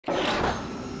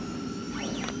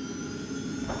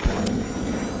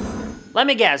Let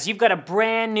me guess, you've got a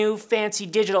brand new fancy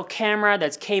digital camera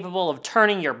that's capable of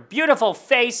turning your beautiful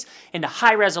face into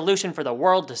high resolution for the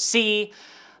world to see,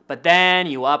 but then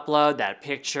you upload that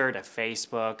picture to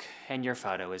Facebook and your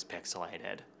photo is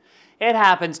pixelated. It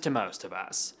happens to most of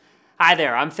us. Hi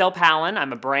there, I'm Phil Pallen.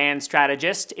 I'm a brand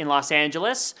strategist in Los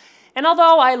Angeles, and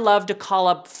although I love to call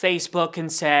up Facebook and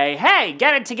say, hey,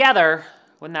 get it together,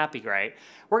 wouldn't that be great?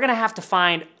 We're gonna have to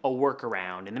find a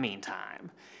workaround in the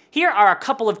meantime. Here are a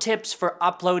couple of tips for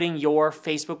uploading your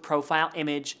Facebook profile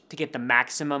image to get the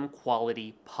maximum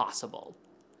quality possible.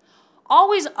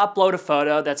 Always upload a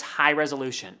photo that's high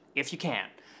resolution, if you can.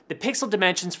 The pixel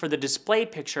dimensions for the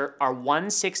displayed picture are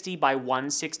 160 by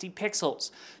 160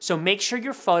 pixels, so make sure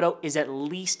your photo is at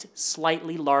least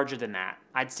slightly larger than that.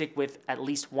 I'd stick with at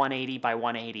least 180 by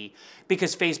 180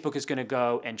 because Facebook is gonna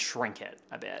go and shrink it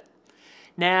a bit.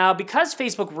 Now, because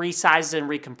Facebook resizes and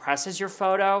recompresses your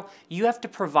photo, you have to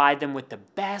provide them with the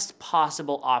best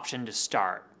possible option to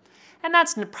start. And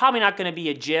that's probably not going to be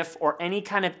a GIF or any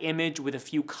kind of image with a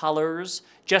few colors,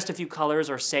 just a few colors,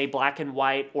 or say black and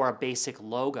white or a basic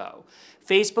logo.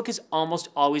 Facebook is almost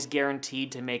always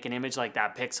guaranteed to make an image like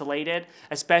that pixelated,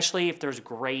 especially if there's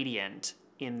gradient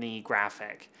in the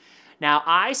graphic. Now,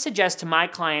 I suggest to my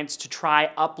clients to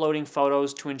try uploading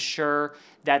photos to ensure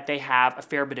that they have a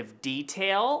fair bit of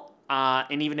detail,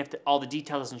 and even if all the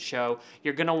detail doesn't show,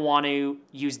 you're gonna want to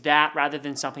use that rather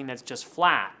than something that's just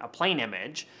flat, a plain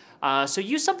image. So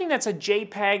use something that's a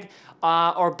JPEG,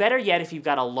 or better yet, if you've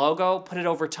got a logo, put it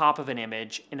over top of an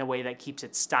image in a way that keeps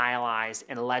it stylized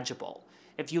and legible.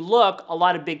 If you look, a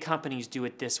lot of big companies do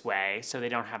it this way, so they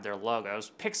don't have their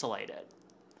logos pixelated.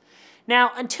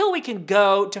 Now, until we can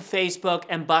go to Facebook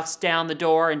and bust down the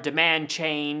door and demand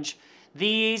change,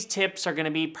 these tips are going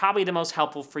to be probably the most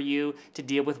helpful for you to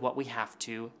deal with what we have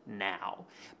to now.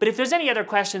 But if there's any other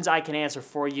questions I can answer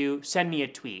for you, send me a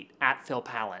tweet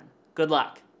 @PhilPallen. Good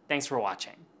luck. Thanks for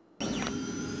watching.